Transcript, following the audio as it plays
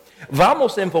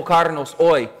Vamos a enfocarnos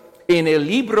hoy en el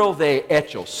libro de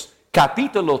Hechos,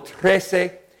 capítulo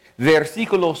 13,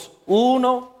 versículos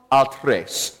 1 al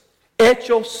 3.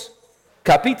 Hechos,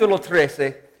 capítulo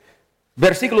 13,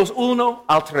 versículos 1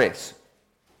 al 3.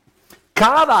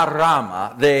 Cada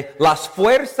rama de las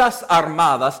Fuerzas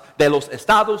Armadas de los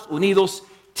Estados Unidos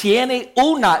tiene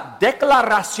una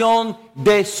declaración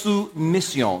de su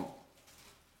misión.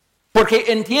 Porque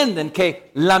entienden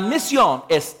que la misión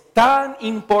es tan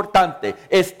importante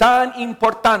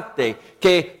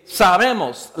que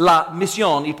sabemos la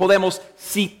misión y podemos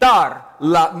citar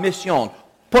la misión.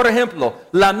 Por ejemplo,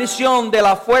 la misión de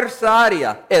la Fuerza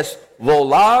Aérea es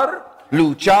volar,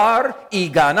 luchar y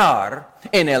ganar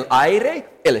en el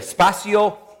aire, el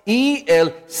espacio y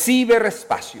el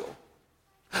ciberespacio.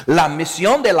 La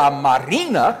misión de la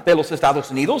Marina de los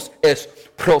Estados Unidos es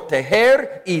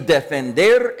proteger y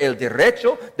defender el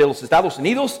derecho de los Estados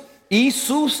Unidos y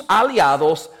sus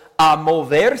aliados a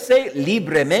moverse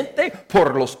libremente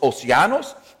por los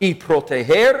océanos y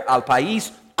proteger al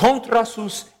país contra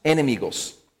sus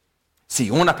enemigos.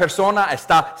 Si una persona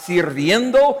está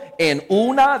sirviendo en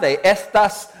una de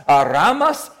estas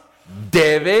ramas,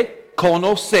 debe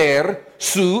conocer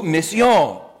su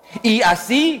misión. Y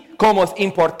así como es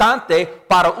importante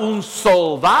para un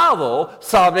soldado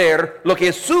saber lo que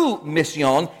es su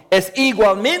misión, es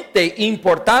igualmente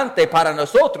importante para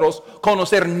nosotros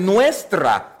conocer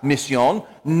nuestra misión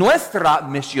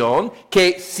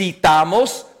que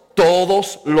citamos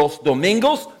todos los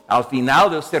domingos al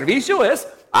final del servicio es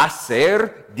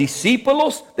hacer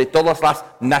discípulos de todas las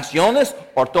naciones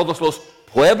por todos los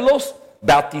pueblos,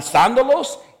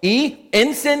 bautizándolos y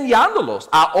enseñándolos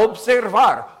a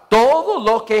observar todo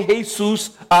lo que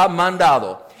Jesús ha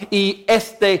mandado. Y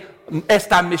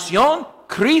esta misión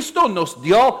Cristo nos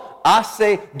dio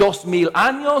hace 2000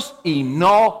 años y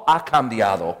no ha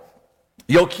cambiado.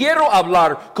 Yo quiero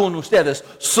hablar con ustedes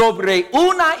sobre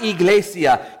una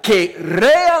iglesia que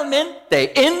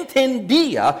realmente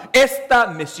entendía esta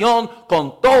misión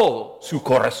con todo su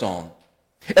corazón.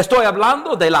 Estoy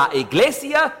hablando de la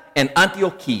iglesia en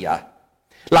Antioquía.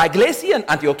 La iglesia en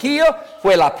Antioquía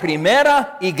fue la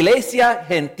primera iglesia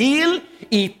gentil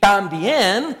y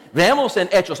también vemos en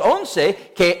Hechos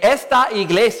 11 que esta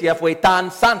iglesia fue tan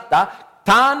santa,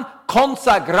 tan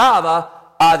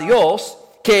consagrada a Dios,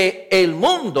 que el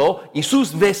mundo y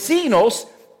sus vecinos,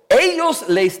 ellos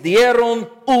les dieron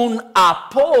un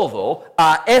apodo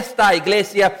a esta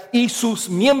iglesia y sus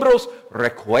miembros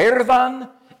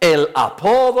recuerdan el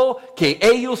apodo que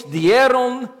ellos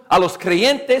dieron a los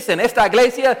creyentes en esta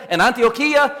iglesia en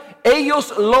Antioquía.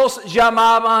 Ellos los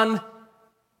llamaban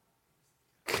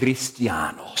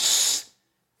cristianos,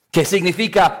 que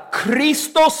significa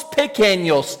Cristos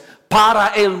pequeños. Para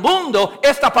el mundo,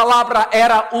 esta palabra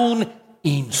era un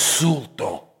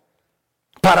insulto.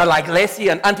 Para la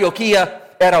iglesia en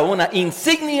Antioquía era una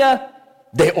insignia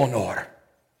de honor.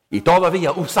 Y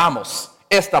todavía usamos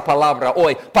esta palabra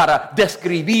hoy para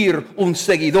describir un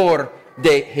seguidor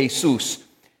de Jesús.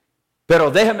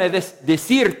 Pero déjame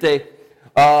decirte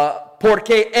por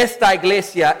qué esta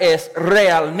iglesia es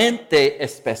realmente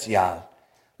especial.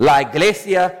 La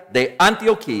iglesia de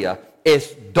Antioquía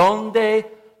es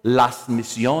donde las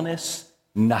misiones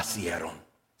nacieron.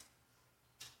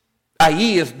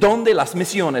 Ahí es donde las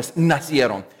misiones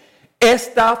nacieron.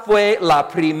 Esta fue la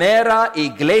primera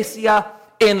iglesia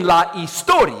en la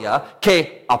historia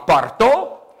que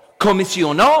apartó,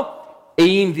 comisionó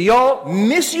e envió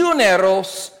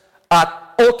misioneros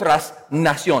a otras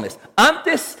naciones.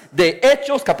 Antes de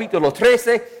Hechos capítulo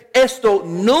 13, esto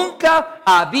nunca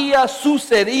había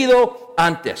sucedido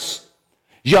antes.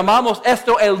 Llamamos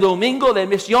esto el domingo de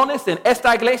misiones en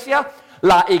esta iglesia.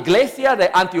 La iglesia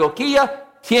de Antioquía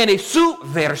tiene su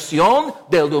versión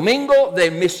del domingo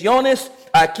de misiones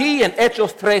aquí en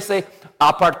Hechos 13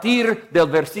 a partir del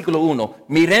versículo 1.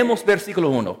 Miremos versículo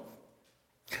 1.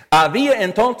 Había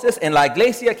entonces en la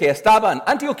iglesia que estaba en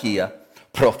Antioquía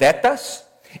profetas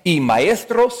y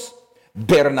maestros: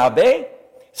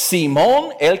 Bernabé,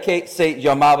 Simón, el que se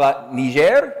llamaba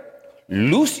Niger,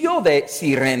 Lucio de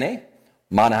Cirene,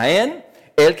 Manaén,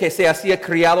 el que se hacía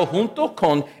criado junto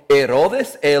con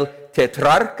Herodes el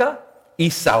tetrarca, y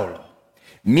Saulo.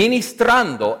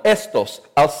 Ministrando estos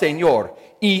al Señor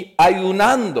y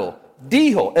ayunando,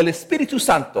 dijo el Espíritu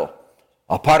Santo: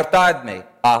 apartadme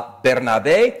a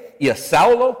Bernabé y a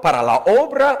Saulo para la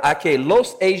obra a que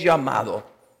los he llamado.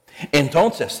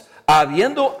 Entonces,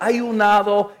 habiendo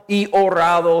ayunado y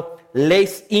orado,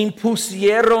 les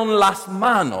impusieron las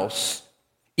manos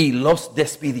y los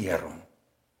despidieron.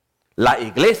 La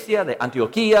iglesia de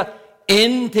Antioquía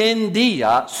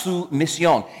entendía su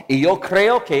misión. Y yo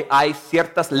creo que hay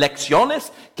ciertas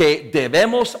lecciones que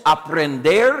debemos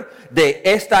aprender de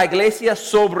esta iglesia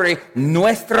sobre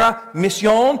nuestra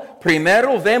misión.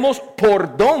 Primero vemos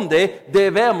por dónde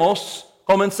debemos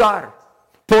comenzar.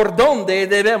 ¿Por dónde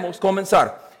debemos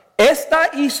comenzar? Esta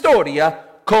historia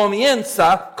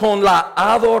comienza con la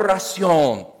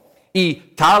adoración. Y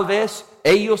tal vez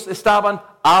ellos estaban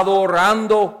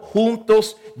adorando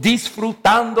juntos,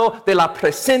 disfrutando de la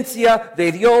presencia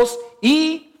de Dios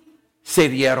y se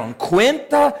dieron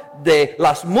cuenta de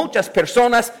las muchas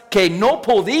personas que no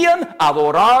podían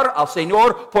adorar al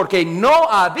Señor porque no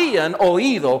habían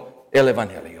oído el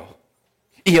Evangelio.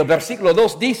 Y el versículo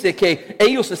 2 dice que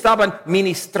ellos estaban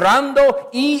ministrando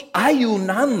y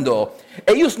ayunando.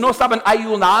 Ellos no estaban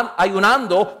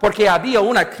ayunando porque había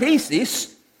una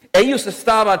crisis. Ellos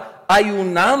estaban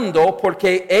ayunando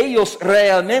porque ellos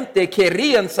realmente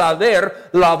querían saber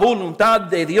la voluntad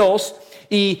de Dios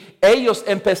y ellos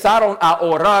empezaron a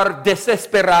orar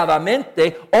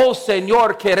desesperadamente. Oh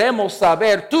Señor, queremos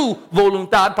saber tu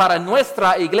voluntad para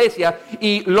nuestra iglesia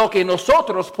y lo que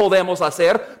nosotros podemos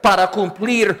hacer para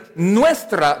cumplir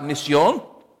nuestra misión.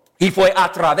 Y fue a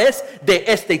través de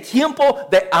este tiempo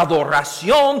de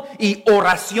adoración y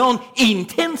oración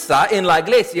intensa en la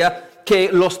iglesia que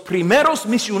los primeros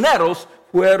misioneros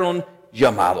fueron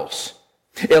llamados.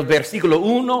 El versículo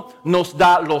 1 nos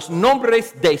da los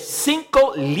nombres de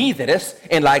 5 líderes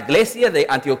en la iglesia de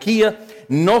Antioquía.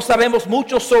 No sabemos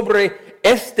mucho sobre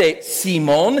este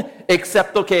Simón,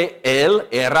 excepto que él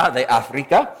era de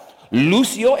África.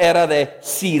 Lucio era de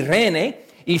Cirene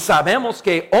y sabemos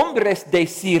que hombres de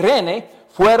Cirene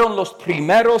fueron los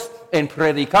primeros en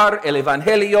predicar el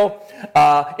evangelio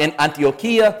en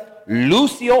Antioquía.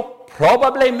 Lucio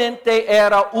probablemente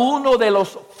era uno de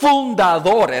los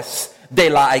fundadores de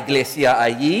la iglesia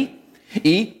allí.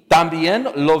 Y también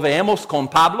lo vemos con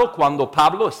Pablo cuando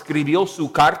Pablo escribió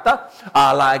su carta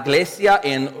a la iglesia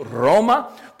en Roma.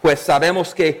 Pues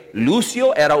sabemos que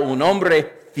Lucio era un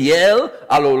hombre fiel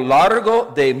a lo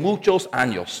largo de muchos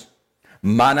años.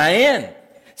 Manaén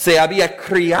se había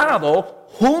criado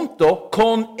junto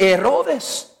con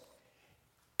Herodes.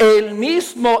 El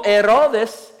mismo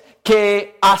Herodes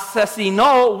que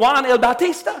asesinó Juan el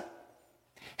Bautista.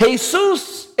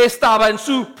 Jesús estaba en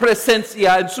su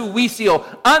presencia, en su juicio,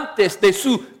 antes de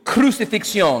su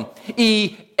crucifixión.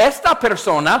 Y esta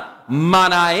persona,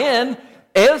 Manaén,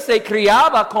 él se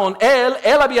criaba con él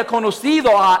había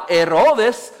conocido a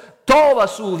Herodes toda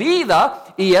su vida,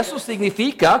 y eso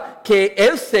significa que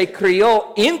él se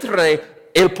crió entre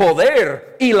el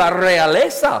poder y la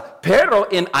realeza, pero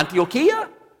en Antioquía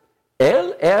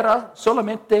él era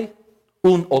solamente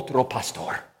un otro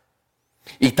pastor.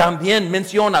 Y también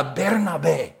menciona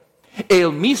Bernabé,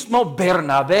 el mismo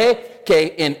Bernabé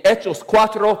que en Hechos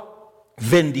 4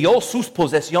 vendió sus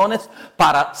posesiones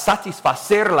para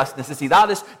satisfacer las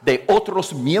necesidades de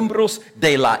otros miembros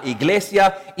de la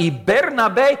iglesia. Y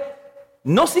Bernabé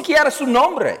no siquiera su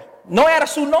nombre, no era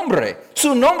su nombre.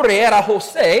 Su nombre era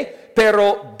José,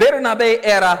 pero Bernabé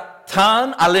era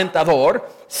tan alentador,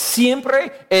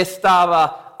 siempre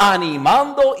estaba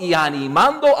animando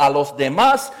a los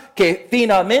demás, que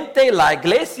finalmente la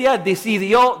iglesia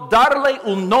decidió darle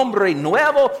un nombre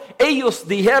nuevo. Ellos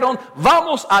dijeron,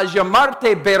 vamos a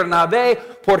llamarte Bernabé,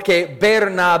 porque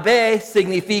Bernabé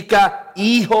significa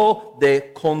hijo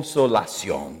de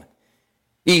consolación.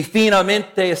 Y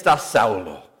finalmente está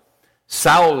Saulo.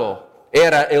 Saulo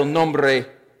era el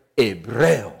nombre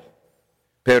hebreo,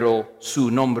 pero su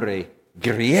nombre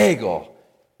griego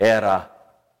era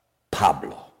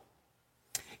Pablo.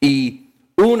 Y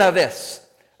una vez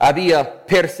había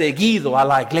perseguido a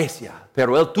la iglesia,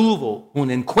 pero él tuvo un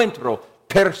encuentro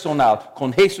personal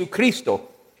con Jesucristo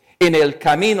en el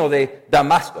camino de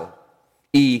Damasco.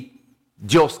 Y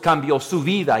Dios cambió su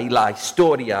vida y la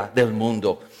historia del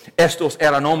mundo. Estos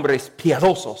eran hombres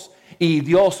piadosos y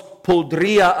Dios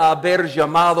podría haber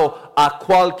llamado a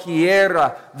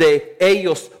cualquiera de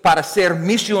ellos para ser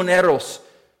misioneros.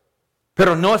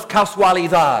 Pero no es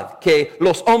casualidad que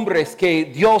los hombres que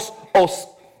Dios os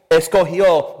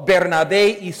escogió,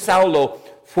 Bernabé y Saulo,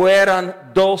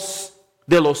 fueran 2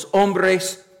 de los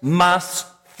hombres más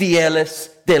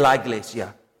fieles de la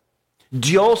iglesia.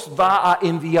 Dios va a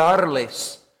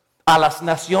enviarles a las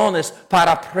naciones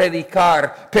para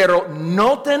predicar, pero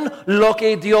noten lo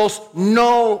que Dios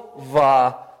no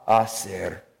va a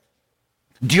hacer.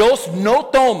 Dios no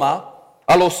toma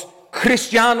a los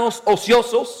cristianos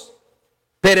ociosos,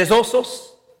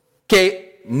 perezosos,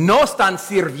 que no están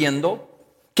sirviendo,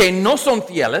 que no son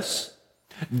fieles.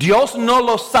 Dios no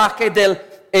los saque del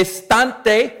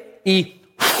estante y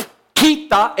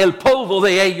quita el polvo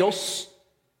de ellos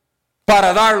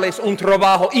para darles un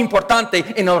trabajo importante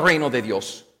en el reino de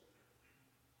Dios.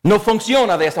 No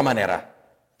funciona de esa manera.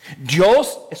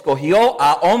 Dios escogió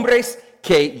a hombres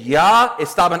que ya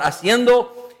estaban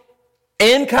haciendo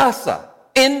en casa,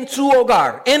 en su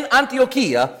hogar, en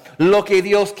Antioquía, lo que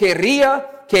Dios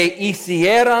quería que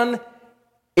hicieran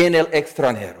en el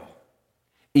extranjero.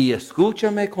 Y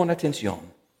escúchame con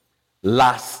atención.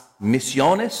 Las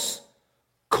misiones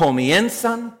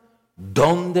comienzan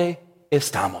donde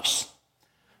estamos.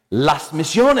 Las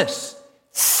misiones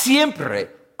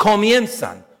siempre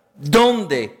comienzan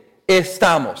donde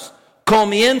estamos.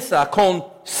 Comienza con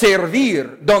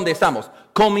servir donde estamos.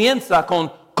 Comienza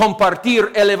con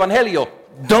compartir el evangelio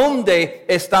donde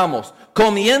estamos.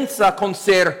 Comienza con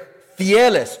ser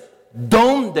fieles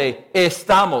donde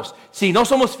estamos. Si no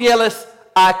somos fieles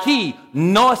aquí,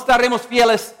 no estaremos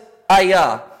fieles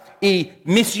allá. Y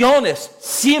misiones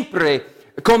siempre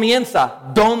comienza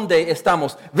donde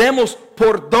estamos. Vemos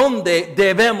por dónde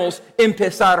debemos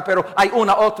empezar, pero hay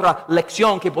una otra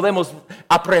lección que podemos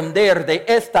aprender de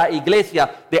esta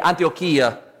iglesia de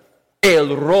Antioquía.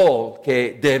 El rol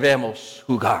que debemos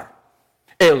jugar.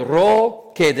 El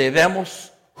rol que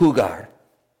debemos jugar.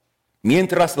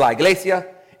 Mientras la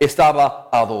iglesia estaba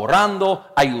adorando,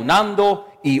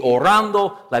 ayunando y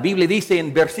orando, la Biblia dice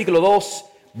en versículo 2,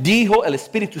 dijo el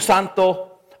Espíritu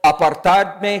Santo,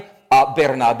 apartadme a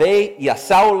Bernabé y a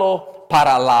Saulo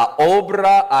para la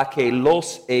obra a que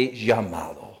los he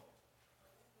llamado.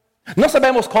 No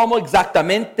sabemos cómo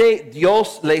exactamente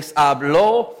Dios les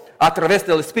habló a través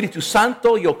del Espíritu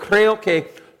Santo. Yo creo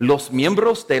que los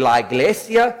miembros de la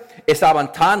iglesia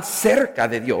estaban tan cerca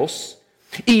de Dios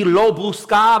y lo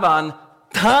buscaban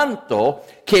tanto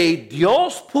que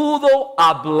Dios pudo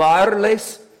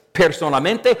hablarles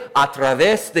personalmente a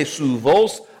través de su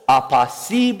voz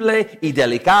apacible y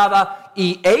delicada,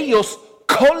 y ellos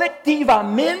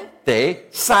colectivamente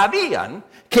sabían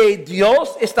que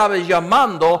Dios estaba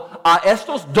llamando a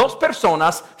estas dos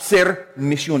personas a ser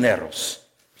misioneros.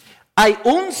 Hay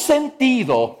un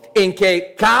sentido en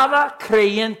que cada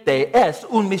creyente es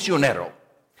un misionero.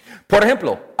 Por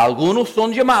ejemplo, algunos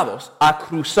son llamados a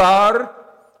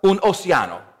cruzar un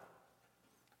océano.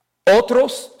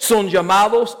 Otros son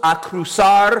llamados a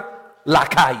cruzar la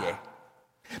calle.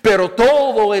 Pero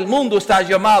todo el mundo está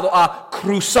llamado a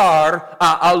cruzar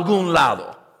a algún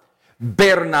lado.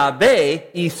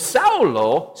 Bernabé y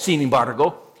Saulo, sin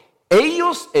embargo,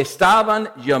 ellos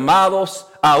estaban llamados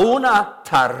a una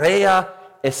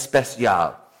tarea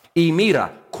especial. Y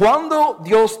mira, cuando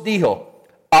Dios dijo,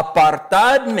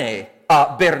 apartadme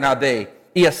a Bernabé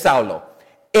y a Saulo,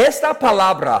 esta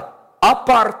palabra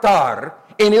apartar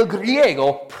en el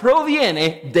griego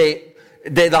proviene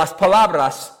de las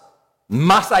palabras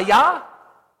más allá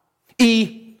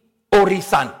y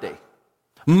horizonte.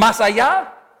 Más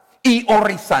allá y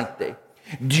horizonte.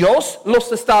 Dios los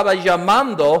estaba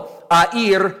llamando a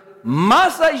ir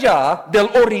más allá del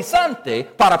horizonte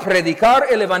para predicar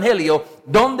el evangelio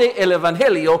donde el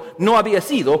evangelio no había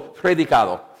sido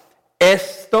predicado.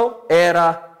 Esto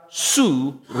era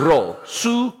su rol,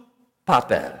 su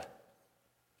papel.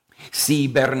 Si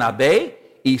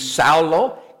Bernabé y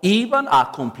Saulo iban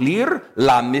a cumplir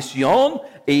la misión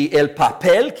y el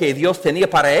papel que Dios tenía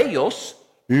para ellos,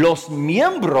 los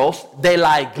miembros de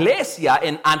la iglesia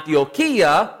en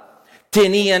Antioquía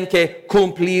tenían que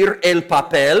cumplir el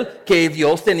papel que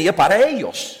Dios tenía para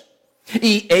ellos.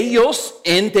 Y ellos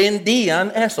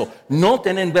entendían eso.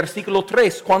 Noten en versículo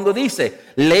 3 cuando dice,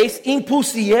 les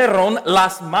impusieron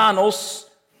las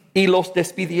manos y los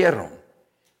despidieron.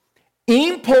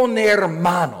 Imponer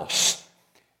manos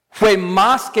fue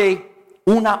más que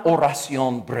una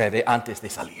oración breve antes de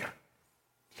salir.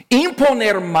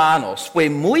 Imponer manos fue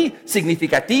muy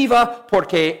significativa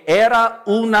porque era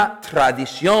una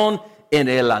tradición en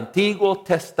el Antiguo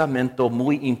Testamento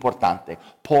muy importante.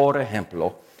 Por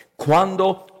ejemplo,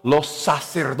 cuando los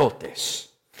sacerdotes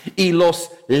y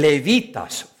los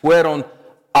levitas fueron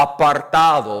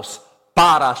apartados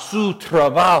para su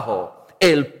trabajo,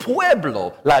 el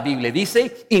pueblo, la Biblia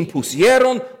dice,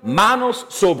 impusieron manos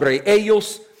sobre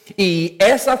ellos, y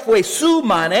esa fue su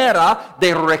manera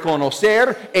de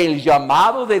reconocer el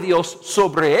llamado de Dios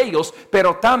sobre ellos,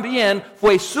 pero también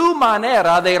fue su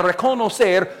manera de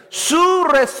reconocer su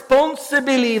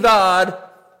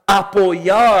responsabilidad,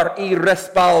 apoyar y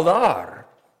respaldar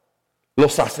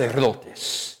los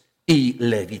sacerdotes y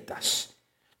levitas.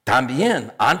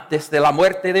 También antes de la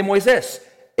muerte de Moisés,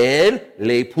 él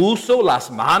le puso las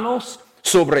manos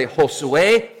sobre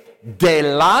Josué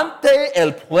delante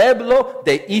del pueblo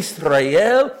de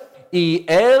Israel Y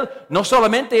él no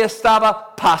solamente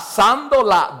estaba pasando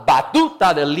la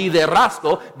batuta del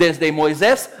liderazgo desde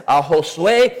Moisés a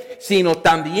Josué, sino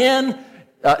también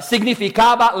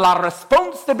significaba la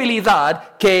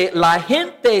responsabilidad que la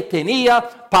gente tenía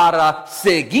para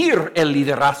seguir el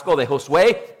liderazgo de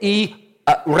Josué y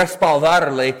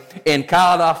respaldarle en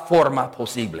cada forma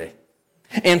posible.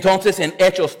 Entonces en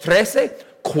Hechos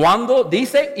 13, cuando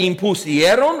dice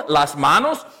impusieron las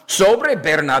manos sobre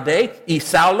Bernabé y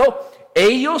Saulo,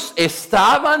 ellos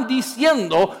estaban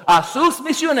diciendo a sus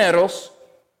misioneros: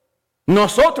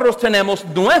 nosotros tenemos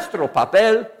nuestro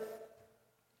papel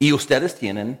y ustedes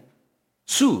tienen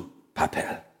su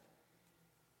papel.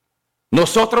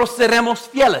 Nosotros seremos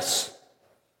fieles.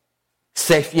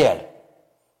 Sé fiel.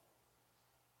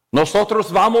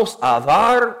 Nosotros vamos a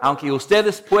dar, aunque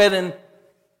ustedes pueden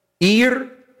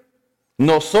ir.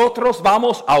 Nosotros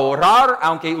vamos a orar,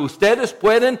 aunque ustedes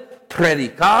pueden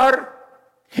predicar.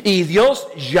 Y Dios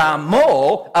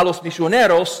llamó a los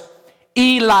misioneros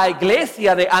y la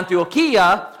iglesia de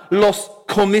Antioquía los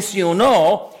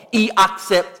comisionó y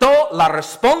aceptó la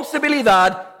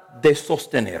responsabilidad de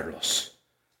sostenerlos.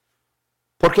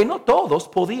 Porque no todos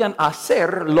podían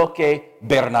hacer lo que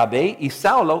Bernabé y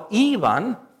Saulo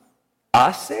iban a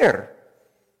hacer.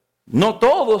 No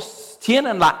todos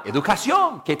tienen la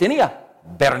educación que tenía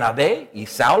Bernabé y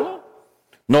Saulo.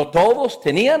 No todos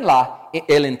tenían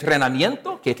el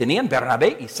entrenamiento que tenían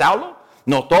Bernabé y Saulo.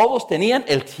 No todos tenían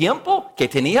el tiempo que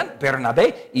tenían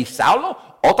Bernabé y Saulo.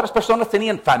 Otras personas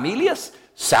tenían familias.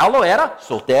 Saulo era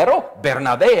soltero,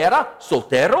 Bernabé era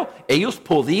soltero. Ellos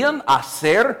podían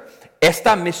hacer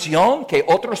esta misión que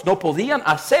otros no podían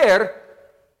hacer,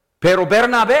 pero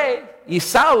Bernabé y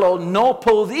Saulo no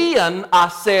podían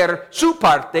hacer su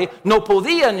parte, no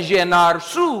podían llenar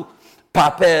su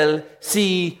papel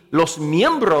si los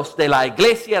miembros de la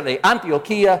iglesia de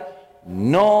Antioquía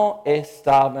no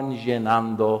estaban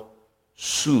llenando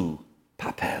su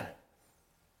papel.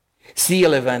 Si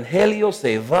el evangelio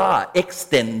se va a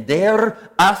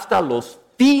extender hasta los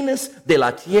fines de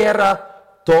la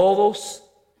tierra, todos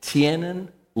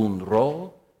tienen un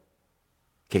rol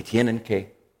que tienen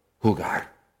que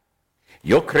jugar.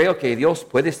 Yo creo que Dios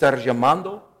puede estar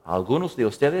llamando a algunos de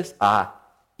ustedes a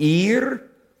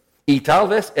ir, y tal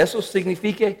vez eso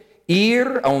signifique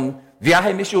ir a un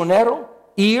viaje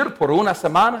misionero, ir por una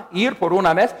semana, ir por un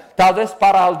mes. Tal vez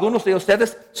para algunos de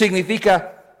ustedes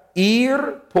significa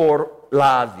ir por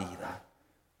la vida.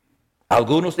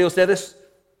 Algunos de ustedes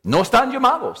no están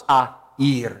llamados a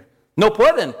ir, no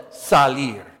pueden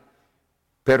salir,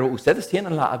 pero ustedes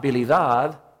tienen la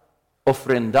habilidad de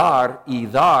ofrendar y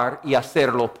dar y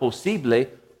hacer lo posible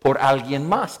por alguien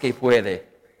más que puede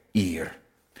ir.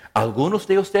 Algunos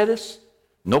de ustedes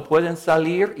no pueden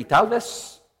salir y tal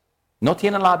vez no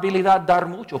tienen la habilidad de dar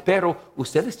mucho, pero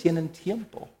ustedes tienen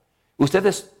tiempo.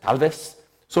 Ustedes tal vez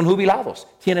son jubilados,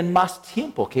 tienen más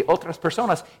tiempo que otras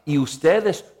personas y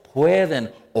ustedes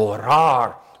pueden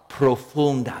orar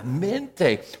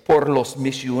profundamente por los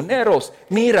misioneros.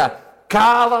 Mira,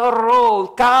 cada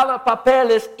rol, cada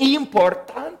papel es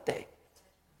importante.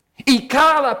 Y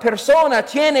cada persona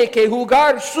tiene que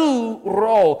jugar su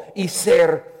rol y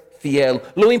ser fiel.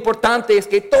 Lo importante es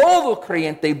que todo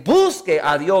creyente busque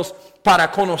a Dios para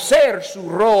conocer su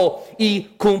rol y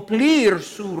cumplir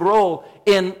su rol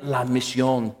en la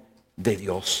misión de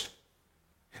Dios.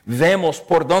 Vemos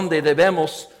por dónde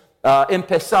debemos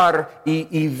empezar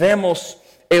y vemos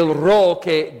el rol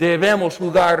que debemos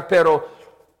jugar, pero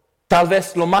tal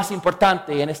vez lo más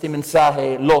importante en este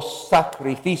mensaje, los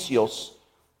sacrificios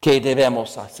que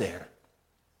debemos hacer.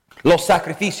 Los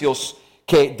sacrificios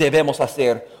que debemos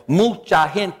hacer. Mucha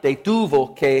gente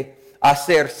tuvo que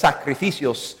hacer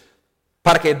sacrificios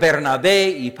para que Bernabé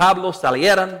y Pablo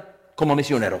salieran como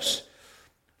misioneros.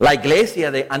 La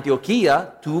iglesia de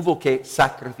Antioquía tuvo que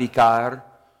sacrificar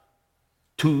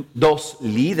dos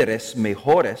líderes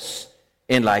mejores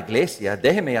en la iglesia.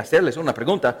 Déjenme hacerles una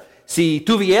pregunta. Si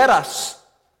tuvieras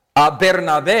a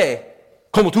Bernabé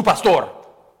como tu pastor,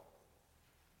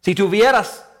 si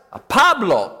tuvieras a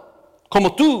Pablo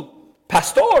como tu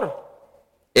pastor,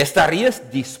 ¿estarías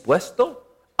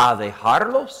dispuesto a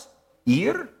dejarlos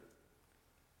ir?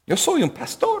 Yo soy un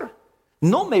pastor.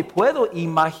 No me puedo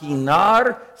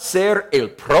imaginar ser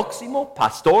el próximo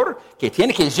pastor que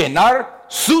tiene que llenar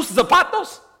sus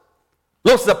zapatos,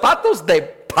 los zapatos de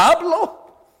Pablo.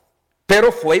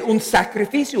 Pero fue un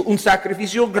sacrificio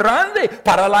grande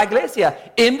para la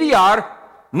iglesia.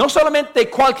 Enviar no solamente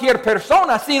cualquier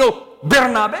persona, sino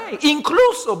Bernabé,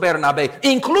 incluso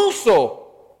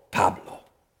Pablo.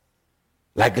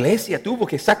 La iglesia tuvo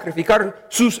que sacrificar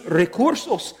sus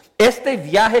recursos. Este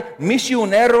viaje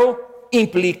misionero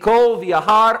implicó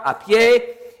viajar a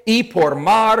pie y por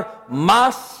mar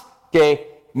más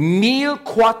que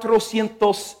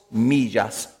 1,400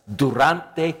 millas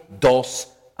durante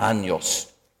 2 años.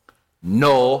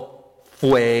 No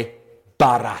fue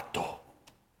barato.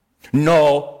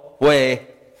 No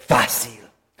fue fácil.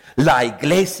 La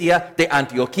iglesia de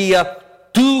Antioquía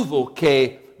tuvo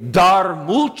que dar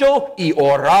mucho y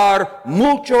orar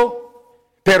mucho,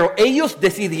 pero ellos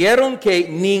decidieron que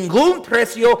ningún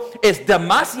precio es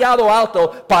demasiado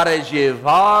alto para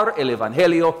llevar el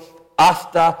evangelio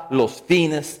hasta los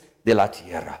fines de la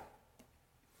tierra.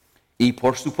 Y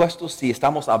por supuesto, si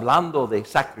estamos hablando de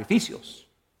sacrificios,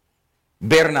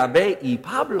 Bernabé y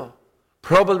Pablo,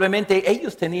 probablemente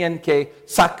ellos tenían que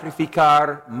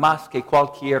sacrificar más que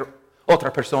cualquier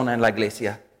otra persona en la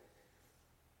iglesia.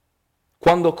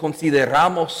 Cuando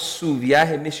consideramos su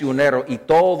viaje misionero y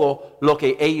todo lo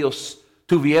que ellos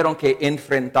tuvieron que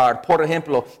enfrentar, por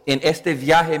ejemplo, en este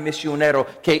viaje misionero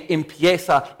que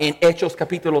empieza en Hechos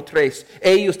capítulo 3,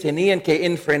 ellos tenían que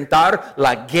enfrentar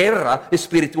la guerra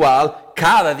espiritual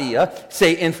cada día,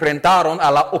 se enfrentaron a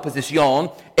la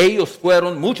oposición, ellos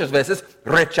fueron muchas veces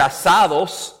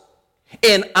rechazados.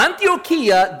 En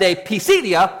Antioquía de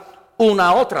Pisidia,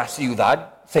 una otra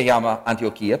ciudad, se llama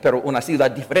Antioquía, pero una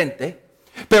ciudad diferente.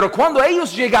 Pero cuando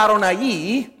ellos llegaron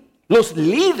allí, los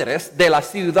líderes de la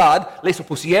ciudad les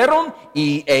opusieron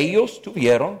y ellos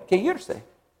tuvieron que irse.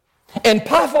 En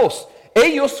Pafos,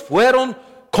 ellos fueron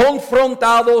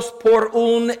confrontados por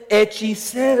un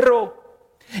hechicero.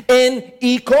 En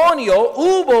Iconio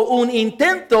hubo un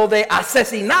intento de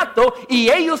asesinato y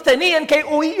ellos tenían que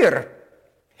huir.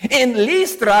 En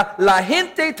Listra la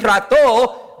gente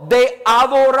trató de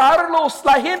adorarlos,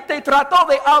 la gente trató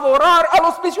de adorar a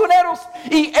los misioneros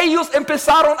y ellos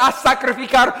empezaron a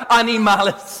sacrificar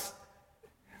animales.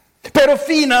 Pero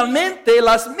finalmente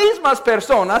las mismas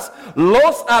personas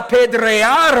los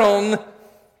apedrearon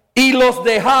y los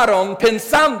dejaron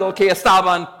pensando que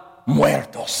estaban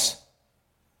muertos.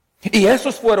 Y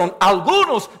esos fueron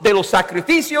algunos de los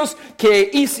sacrificios que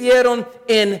hicieron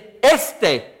en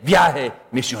este viaje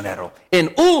misionero,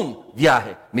 en un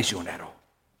viaje misionero.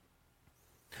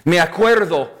 Me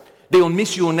acuerdo de un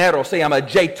misionero, se llama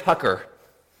J. Tucker,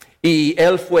 y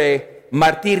él fue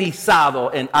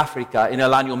martirizado en África en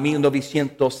el año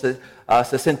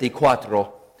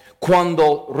 1964,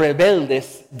 cuando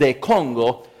rebeldes de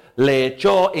Congo le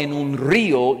echó en un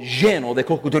río lleno de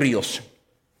cocodrilos.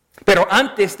 Pero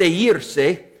antes de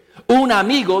irse, un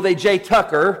amigo de J.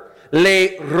 Tucker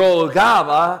le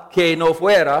rogaba que no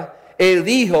fuera. Él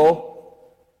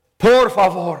dijo, por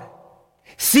favor,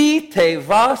 si te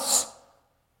vas,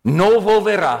 no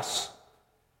volverás.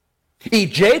 Y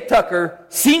J. Tucker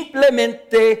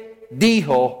simplemente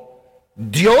dijo,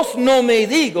 Dios no me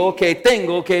dijo que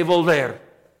tengo que volver.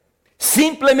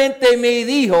 Simplemente me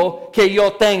dijo que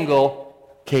yo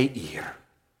tengo que ir.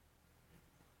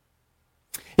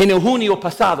 En el junio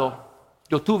pasado,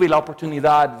 yo tuve la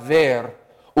oportunidad de ver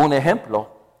un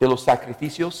ejemplo de los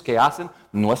sacrificios que hacen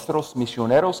nuestros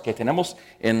misioneros que tenemos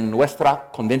en nuestra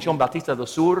Convención Bautista del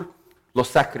Sur, los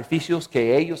sacrificios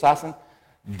que ellos hacen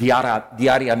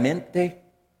diariamente.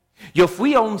 Yo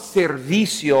fui a un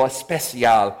servicio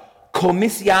especial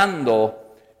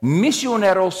comisionando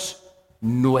misioneros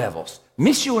nuevos,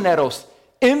 misioneros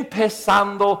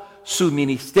empezando su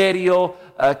ministerio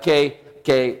que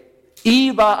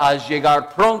iba a llegar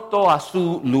pronto a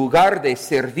su lugar de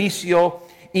servicio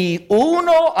y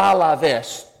uno a la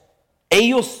vez,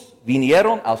 ellos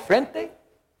vinieron al frente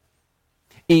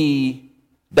y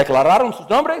declararon sus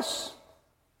nombres,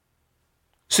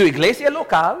 su iglesia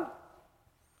local,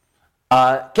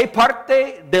 qué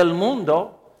parte del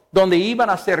mundo donde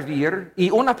iban a servir y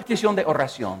una petición de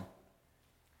oración.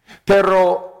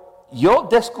 Pero yo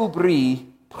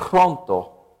descubrí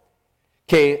pronto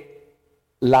que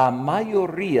la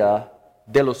mayoría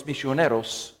de los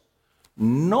misioneros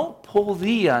no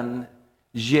podían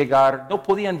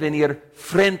venir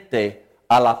frente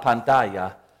a la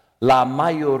pantalla. La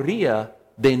mayoría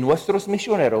de nuestros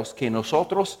misioneros que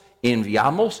nosotros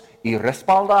enviamos y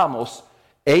respaldamos,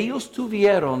 ellos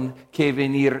tuvieron que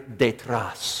venir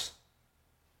detrás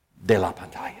de la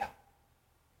pantalla.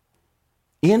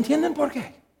 ¿Y entienden por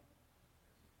qué?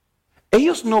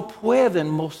 Ellos no pueden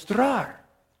mostrar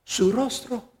su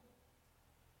rostro.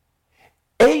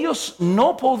 Ellos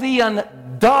no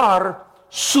podían dar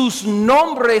sus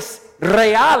nombres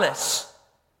reales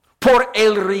por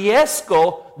el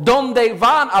riesgo donde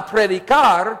van a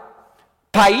predicar,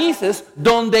 países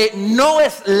donde no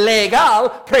es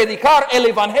legal predicar el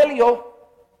evangelio.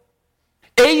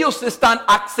 Ellos están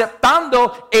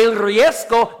aceptando el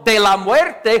riesgo de la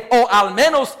muerte o al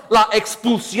menos la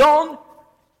expulsión.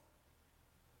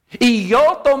 Y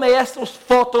yo tomé estas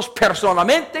fotos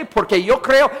personalmente porque yo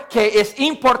creo que es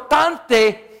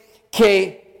importante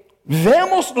que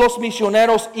vemos los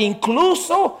misioneros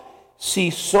incluso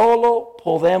si solo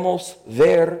podemos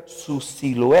ver sus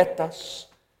siluetas,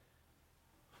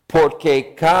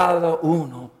 porque cada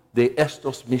uno de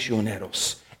estos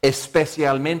misioneros,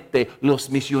 especialmente los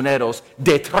misioneros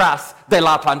detrás de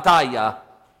la pantalla,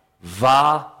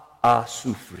 va a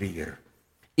sufrir.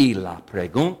 Y la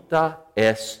pregunta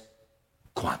es,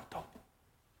 ¿cuánto?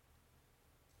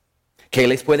 ¿Qué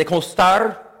les puede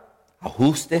costar?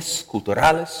 Ajustes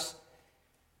culturales.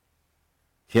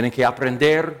 Tienen que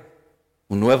aprender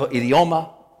un nuevo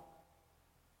idioma,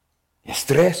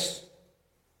 estrés,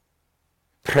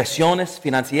 presiones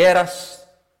financieras,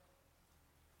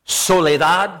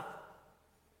 soledad,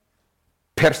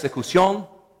 persecución,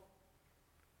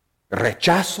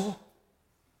 rechazo,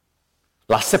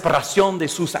 la separación de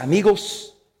sus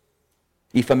amigos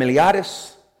y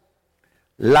familiares,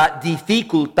 la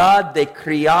dificultad de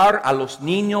criar a los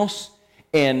niños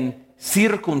en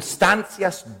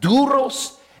circunstancias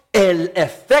duras, el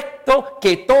efecto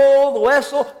que todo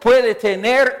eso puede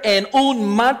tener en un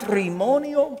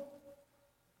matrimonio.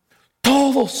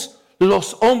 Todos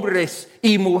los hombres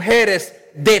y mujeres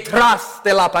detrás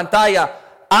de la pantalla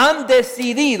han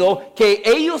decidido que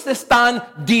ellos están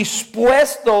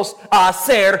dispuestos a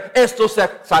hacer estos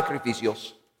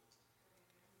sacrificios.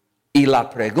 Y la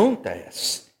pregunta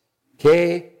es,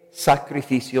 ¿qué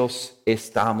sacrificios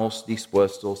estamos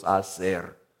dispuestos a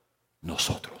hacer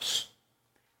nosotros?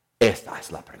 Esta es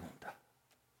la pregunta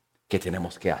que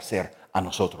tenemos que hacer a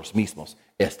nosotros mismos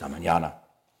esta mañana.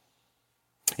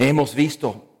 Hemos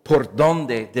visto por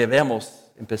dónde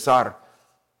debemos empezar.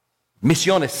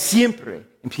 Misiones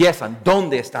siempre empiezan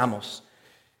donde estamos.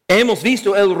 Hemos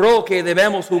visto el rol que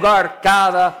debemos jugar.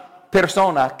 Cada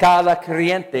persona, cada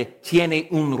creyente tiene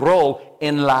un rol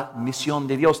en la misión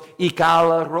de Dios. Y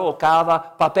cada rol,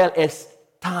 cada papel es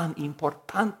tan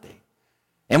importante.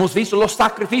 Hemos visto los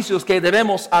sacrificios que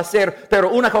debemos hacer, pero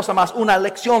una cosa más, una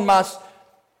lección más,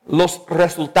 los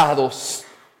resultados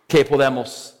que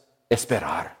podemos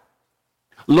esperar.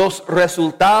 Los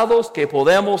resultados que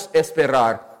podemos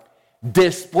esperar.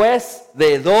 Después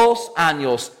de 2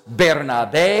 años,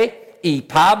 Bernabé y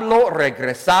Pablo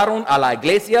regresaron a la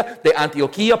iglesia de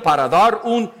Antioquía para dar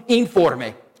un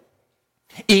informe.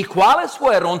 ¿Y cuáles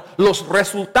fueron los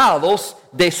resultados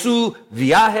de su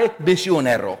viaje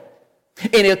misionero?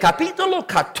 En el capítulo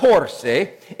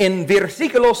 14, en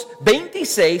versículos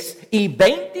 26 y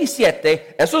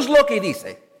 27, eso es lo que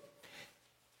dice.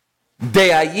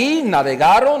 De allí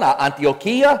navegaron a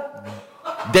Antioquía,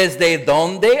 desde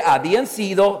donde habían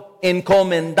sido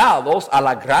encomendados a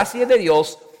la gracia de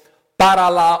Dios para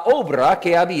la obra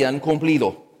que habían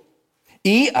cumplido.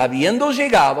 Y habiendo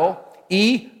llegado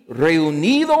y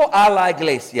reunido a la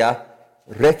iglesia,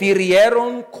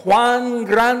 refirieron cuán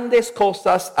grandes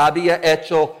cosas había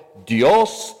hecho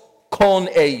Dios con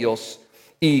ellos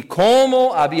y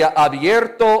cómo había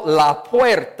abierto la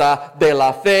puerta de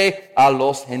la fe a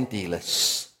los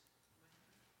gentiles.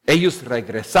 Ellos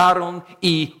regresaron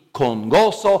y con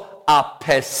gozo, a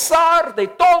pesar de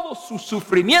todos sus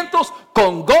sufrimientos,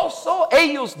 con gozo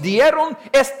ellos dieron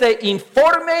este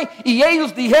informe y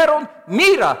ellos dijeron,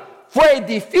 mira, fue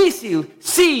difícil,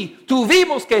 sí,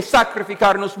 tuvimos que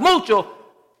sacrificarnos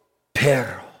mucho,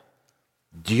 pero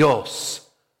Dios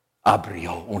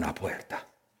abrió una puerta.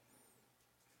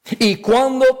 Y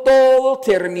cuando todo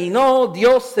terminó,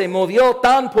 Dios se movió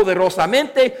tan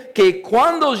poderosamente que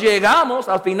cuando llegamos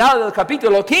al final del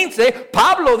capítulo 15,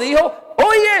 Pablo dijo,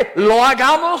 oye, lo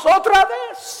hagamos otra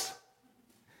vez.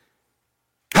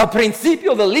 Al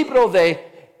principio del libro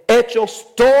de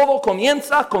Hechos, todo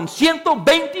comienza con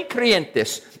 120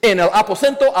 creyentes en el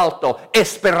aposento alto,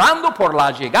 esperando por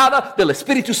la llegada del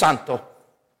Espíritu Santo.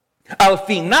 Al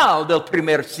final del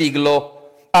primer siglo,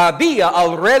 había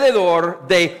alrededor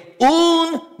de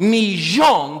 1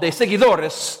 millón de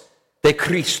seguidores de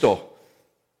Cristo.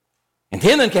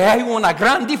 Entienden que hay una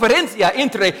gran diferencia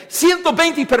entre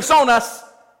 120 personas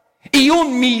y 1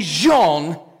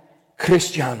 millón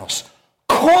cristianos.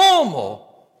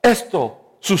 ¿Cómo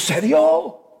esto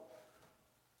sucedió?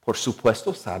 Por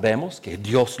supuesto, sabemos que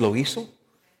Dios lo hizo,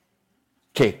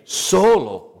 que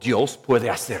solo Dios puede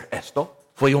hacer esto.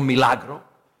 Fue un milagro.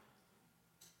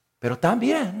 Pero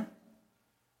también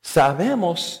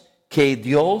sabemos que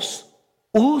Dios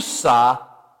usa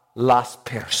las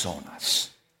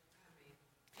personas.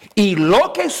 Y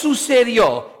lo que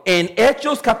sucedió en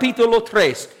Hechos capítulo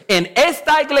 3, en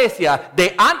esta iglesia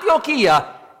de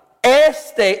Antioquía,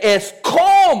 este es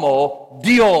como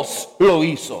Dios lo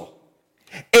hizo.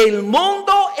 El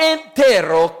mundo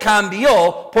entero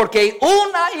cambió porque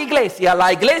una iglesia,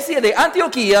 la iglesia de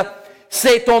Antioquía,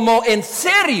 se tomó en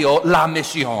serio la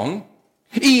misión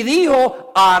y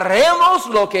dijo, haremos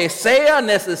lo que sea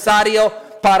necesario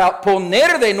para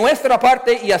poner de nuestra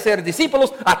parte y hacer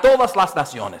discípulos a todas las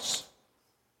naciones.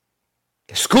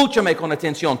 Escúchame con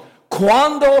atención.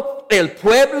 Cuando el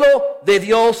pueblo de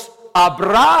Dios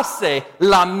abrace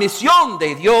la misión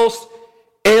de Dios,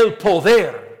 el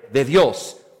poder de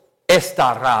Dios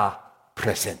estará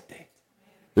presente.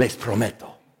 Les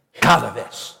prometo, cada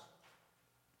vez.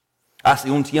 Hace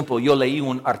un tiempo yo leí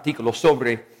un artículo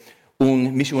sobre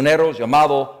un misionero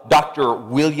llamado Dr.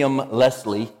 William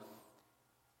Leslie.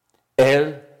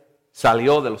 Él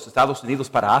salió de los Estados Unidos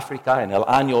para África en el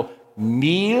año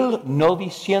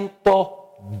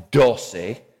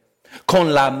 1912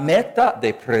 con la meta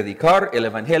de predicar el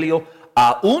evangelio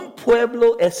a un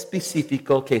pueblo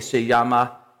específico que se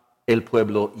llama el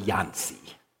pueblo Yansi.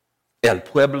 El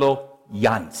pueblo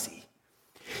Yansi.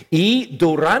 Y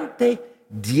durante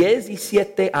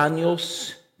 17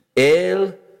 años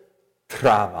él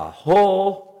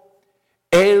trabajó,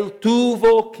 él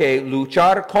tuvo que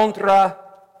luchar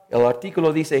contra, el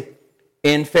artículo dice,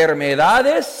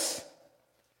 enfermedades,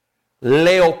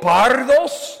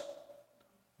 leopardos,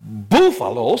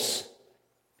 búfalos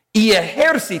y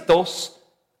ejércitos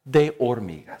de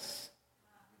hormigas.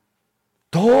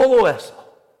 Todo eso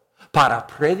para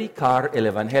predicar el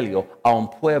evangelio a un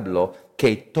pueblo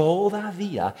que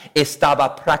todavía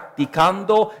estaba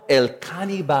practicando el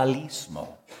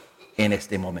canibalismo en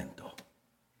este momento.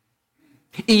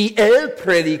 Y él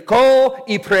predicó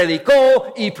y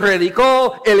predicó y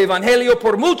predicó el evangelio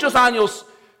por muchos años,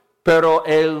 pero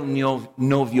él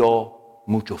no vio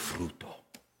mucho fruto.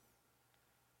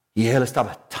 Y él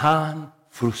estaba tan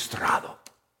frustrado.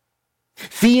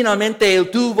 Finalmente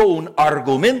él tuvo un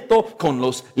argumento con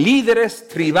los líderes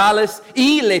tribales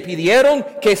y le pidieron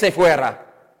que se fuera.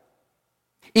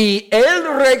 Y él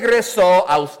regresó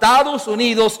a Estados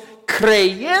Unidos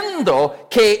creyendo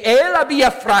que él había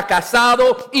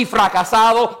fracasado y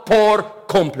fracasado por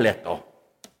completo.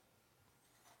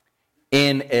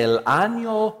 En el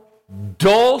año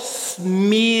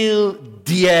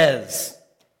 2010,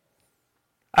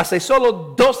 hace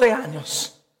solo 12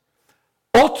 años,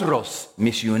 otros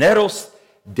misioneros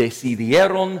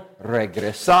decidieron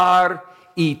regresar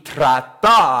y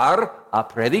tratar a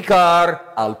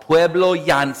predicar al pueblo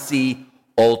Yansi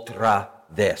otra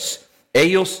vez.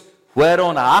 Ellos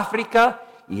fueron a África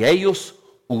y ellos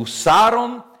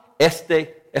usaron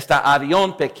esta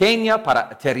avión pequeña para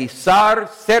aterrizar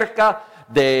cerca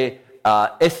de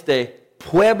este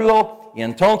pueblo. Y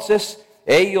entonces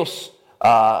ellos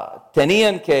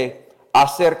tenían que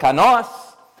hacer canoas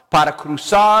para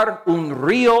cruzar un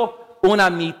río, una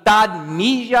mitad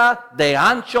milla de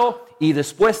ancho, y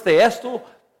después de esto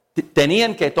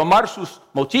tenían que tomar sus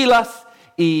mochilas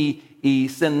y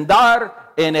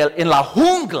sendar en la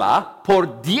jungla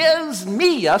por 10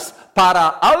 millas para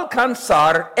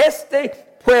alcanzar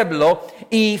este pueblo.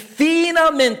 Y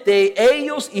finalmente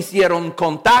ellos hicieron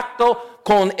contacto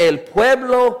con el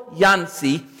pueblo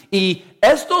Yansi. Y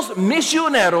estos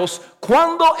misioneros,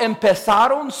 cuando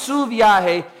empezaron su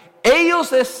viaje,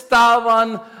 ellos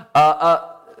estaban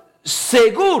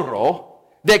seguros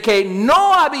de que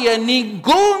no había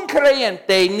ningún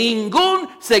creyente, ningún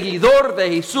seguidor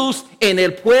de Jesús en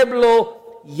el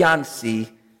pueblo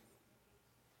Yansi.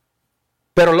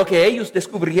 Pero lo que ellos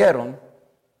descubrieron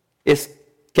es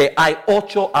que hay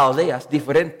 8 aldeas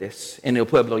diferentes en el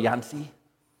pueblo Yansi.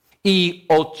 Y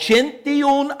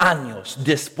 81 años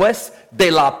después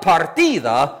de la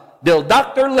partida del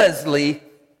Dr. Leslie,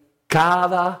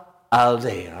 cada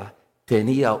aldea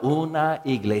tenía una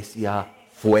iglesia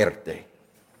fuerte.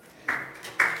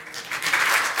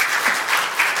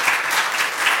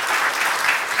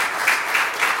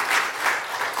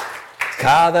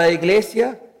 Cada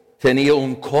iglesia tenía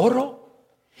un coro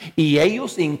y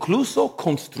ellos incluso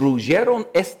construyeron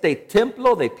este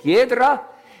templo de piedra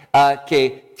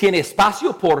que tiene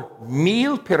espacio por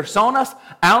 1,000 personas,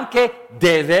 aunque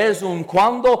de vez en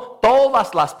cuando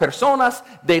todas las personas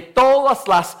de todas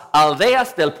las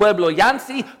aldeas del pueblo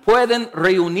Yansi pueden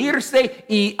reunirse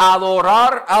y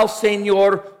adorar al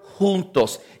Señor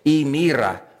juntos. Y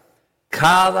mira,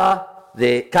 cada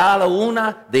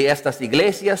una de estas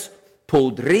iglesias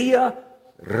podría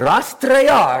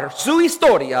rastrear su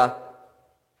historia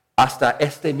hasta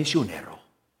este misionero,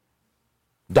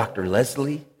 Dr.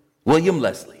 William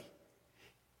Leslie.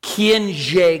 quien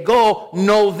llegó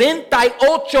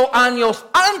 98 años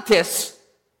antes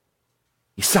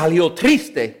y salió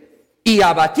triste y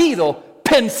abatido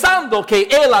pensando que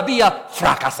él había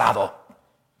fracasado.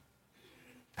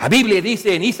 La Biblia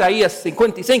dice en Isaías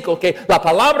 55 que la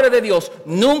palabra de Dios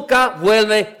nunca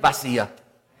vuelve vacía.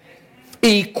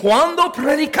 Y cuando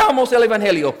predicamos el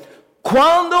Evangelio,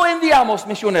 cuando enviamos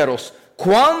misioneros,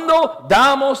 cuando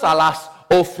damos a las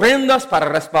ofrendas para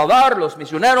respaldar los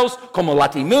misioneros como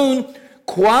Latimun,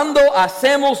 cuando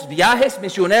hacemos viajes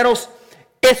misioneros,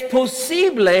 es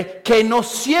posible que no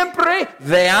siempre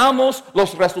veamos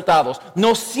los resultados.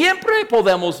 No siempre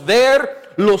podemos ver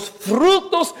los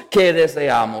frutos que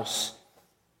deseamos.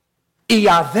 Y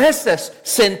a veces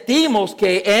sentimos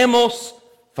que hemos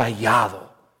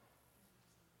fallado.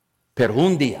 Pero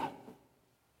un día,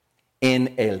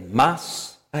 en el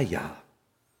más allá,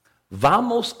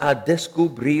 vamos a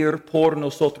descubrir por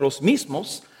nosotros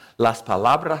mismos las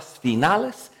palabras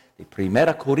finales de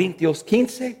 1 Corintios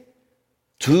 15.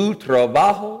 Tu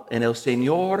trabajo en el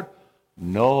Señor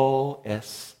no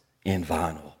es en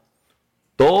vano.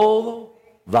 Todo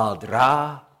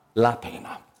valdrá la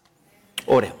pena.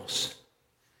 Oremos.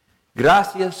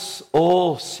 Gracias,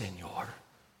 oh Señor,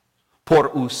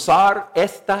 por usar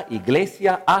esta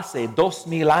iglesia hace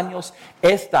 2000 años,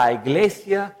 esta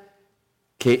iglesia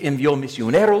que envió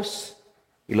misioneros,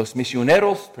 y los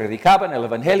misioneros predicaban el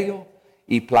Evangelio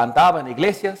y plantaban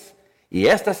iglesias, y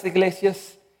estas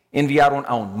iglesias enviaron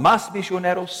aún más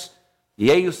misioneros,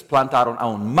 y ellos plantaron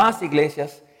aún más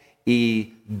iglesias,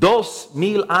 y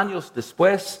 2000 años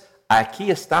después,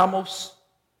 aquí estamos,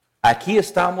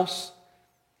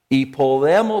 y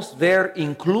podemos ver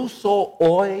incluso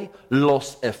hoy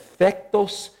los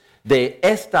efectos de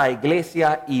esta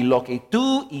iglesia y lo que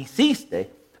tú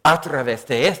hiciste a través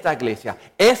de esta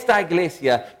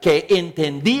iglesia que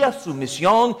entendía su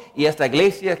misión y esta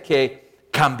iglesia que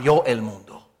cambió el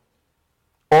mundo.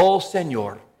 Oh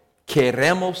Señor,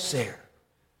 queremos ser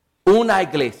una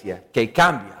iglesia que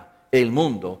cambia el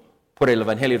mundo por el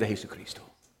Evangelio de Jesucristo.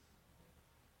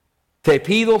 Te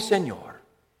pido, Señor,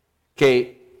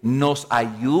 que nos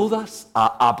ayudas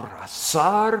a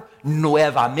abrazar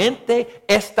nuevamente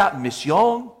esta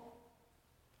misión.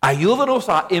 Ayúdanos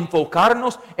a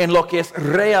enfocarnos en lo que es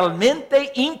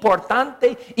realmente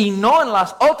importante y no en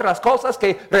las otras cosas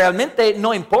que realmente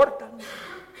no importan.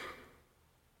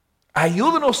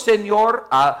 Ayúdanos, Señor,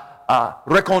 a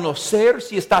reconocer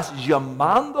si estás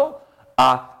llamando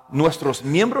a nuestros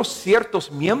miembros,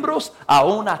 ciertos miembros, a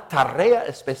una tarea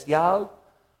especial,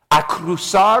 a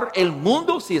cruzar el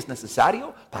mundo si es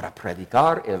necesario para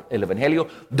predicar el Evangelio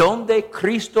donde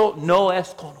Cristo no es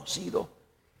conocido.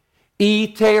 Y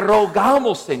te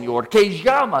rogamos, Señor, que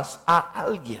llamas a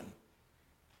alguien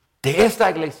de esta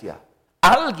iglesia,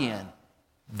 alguien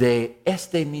de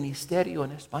este ministerio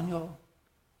en español,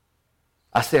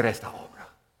 a hacer esta obra.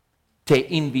 Te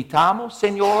invitamos,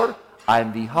 Señor, a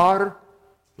enviar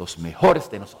los mejores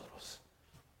de nosotros,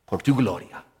 por tu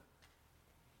gloria.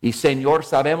 Y, Señor,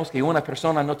 sabemos que una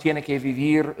persona no tiene que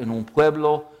vivir en un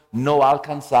pueblo no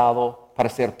alcanzado para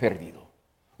ser perdido.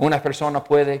 Una persona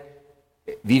puede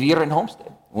vivir en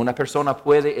Homestead. Una persona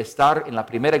puede estar en la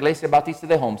primera iglesia bautista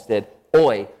de Homestead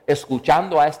hoy,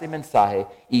 escuchando a este mensaje,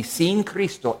 y sin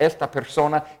Cristo esta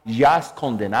persona ya es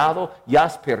condenado, ya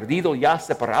es perdido, ya es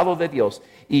separado de Dios.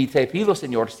 Y te pido,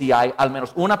 Señor, si hay al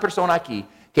menos una persona aquí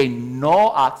que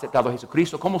no ha aceptado a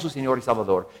Jesucristo como su Señor y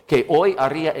Salvador, que hoy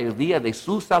haría el día de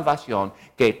su salvación,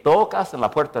 que tocas en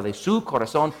la puerta de su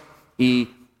corazón y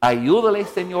ayúdale,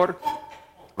 Señor,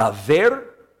 a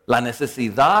ver la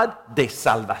necesidad de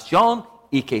salvación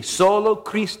y que solo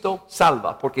Cristo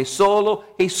salva, porque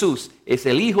solo Jesús es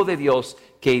el Hijo de Dios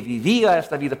que vivía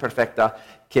esta vida perfecta,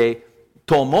 que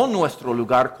tomó nuestro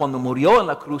lugar cuando murió en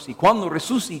la cruz y cuando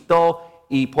resucitó,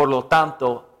 y por lo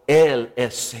tanto Él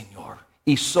es Señor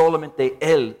y solamente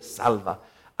Él salva.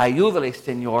 Ayúdale,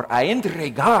 Señor, a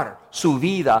entregar su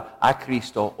vida a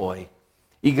Cristo hoy.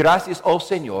 Y gracias, oh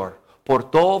Señor,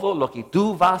 por todo lo que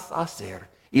tú vas a hacer.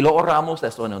 Y lo oramos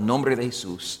eso en el nombre de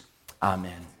Jesús.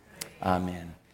 Amén. Amén.